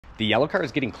The yellow car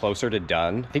is getting closer to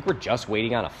done. I think we're just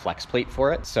waiting on a flex plate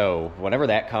for it. So whenever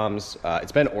that comes,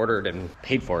 it's been ordered and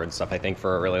paid for and stuff, I think,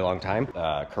 for a really long time.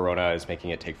 Corona is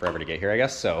making it take forever to get here, I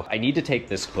guess. So I need to take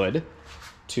this hood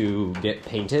to get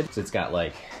painted. So it's got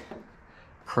like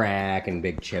crack and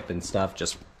big chip and stuff,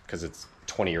 just because it's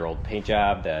 20-year-old paint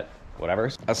job that whatever.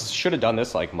 I should have done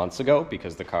this like months ago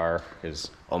because the car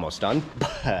is almost done,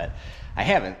 but I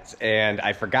haven't. And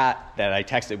I forgot that I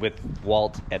texted with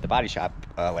Walt at the body shop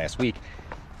last week.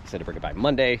 He said to bring it by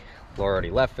Monday. Laura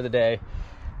already left for the day.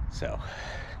 So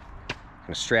I'm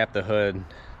gonna strap the hood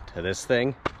to this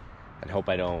thing and hope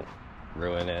I don't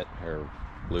ruin it or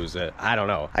lose it. I don't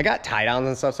know. I got tie downs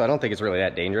and stuff, so I don't think it's really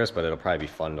that dangerous, but it'll probably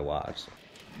be fun to watch.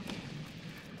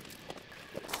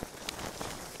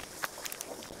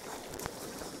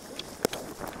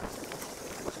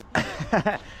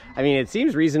 I mean, it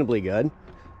seems reasonably good.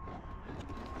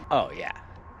 Oh yeah,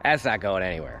 that's not going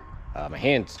anywhere. My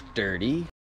hand's dirty.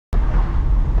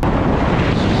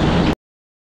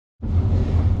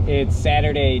 It's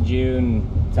Saturday,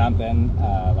 June something,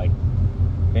 like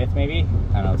 5th maybe?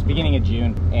 I don't know, it's beginning of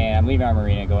June, and I'm leaving our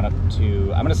marina, going up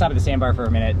to, I'm gonna stop at the Sandbar for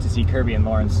a minute to see Kirby and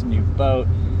Lauren's new boat.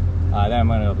 Then I'm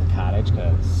gonna go to the cottage,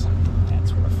 because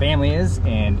that's where the family is,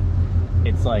 and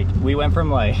it's like, we went from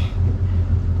like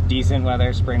decent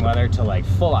weather, spring weather, to like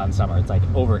full-on summer. It's like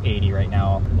over 80 right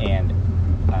now, and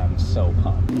I'm so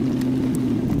pumped.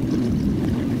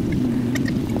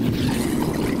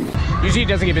 Usually it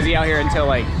doesn't get busy out here until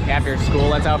like after school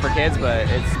lets out for kids, but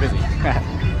it's busy.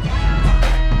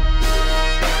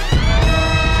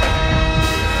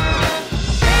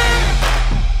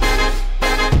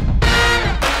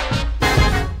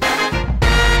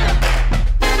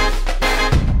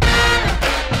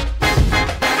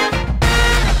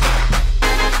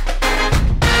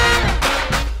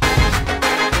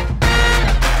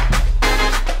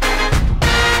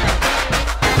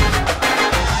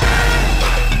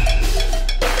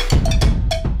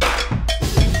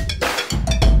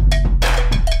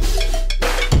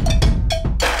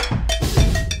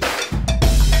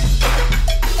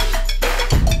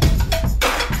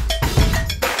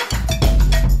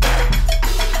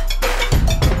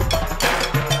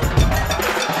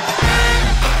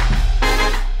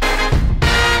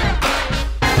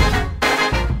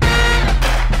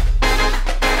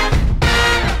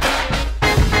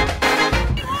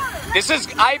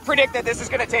 I predict that this is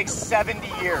going to take 70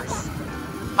 years.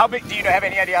 How big, do you have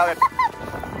any idea how that...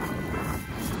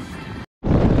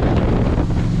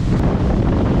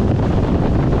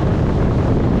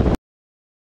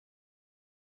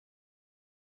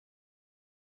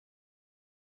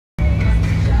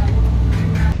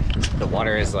 The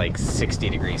water is like 60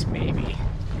 degrees maybe.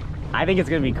 I think it's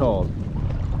going to be cold.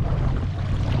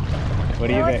 What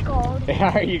do you think? It's cold.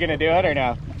 Are you going to do it or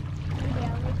no?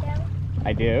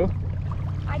 I do.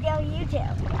 I do, you too.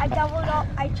 I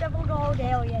traveled all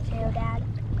day you too, Dad.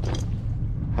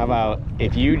 How about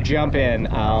if you jump in,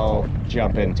 I'll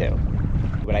jump in too.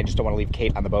 But I just don't want to leave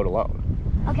Kate on the boat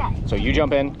alone. Okay. So you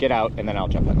jump in, get out, and then I'll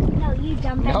jump in. No, you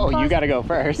jump in. No, first. you gotta go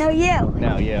first. No, you.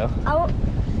 No, you.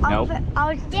 Nope.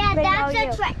 Dad, that's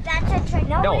a trick. That's a trick.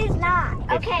 No, it is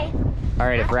not. Okay. All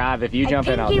right, if you jump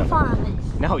in, I'll jump in.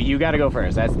 No, you gotta go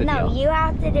first. That's the deal. No, you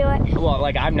have to do it. Well,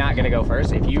 like, I'm not gonna go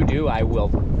first. If you do, I will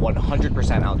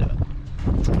 100% I'll do it.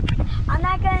 I'm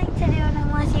not going to do it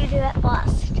unless you do it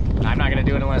first. I'm not gonna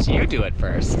do it unless you do it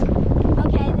first.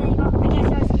 Okay, then I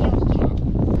guess I'll see you.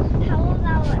 How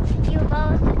about you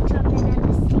both jumping in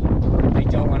the sea? I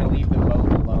don't want to leave the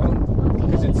boat alone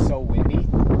because it's so windy.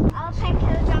 I'll pick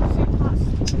who jumps in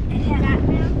first. Is that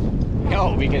now?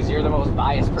 No, because you're the most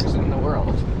biased person in the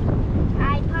world.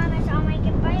 I promise I'll make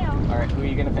it fail. All right, who are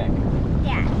you gonna pick?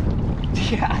 Yeah.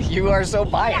 Yeah, you are so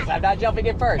biased. I'm not jumping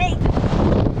in first. Hey.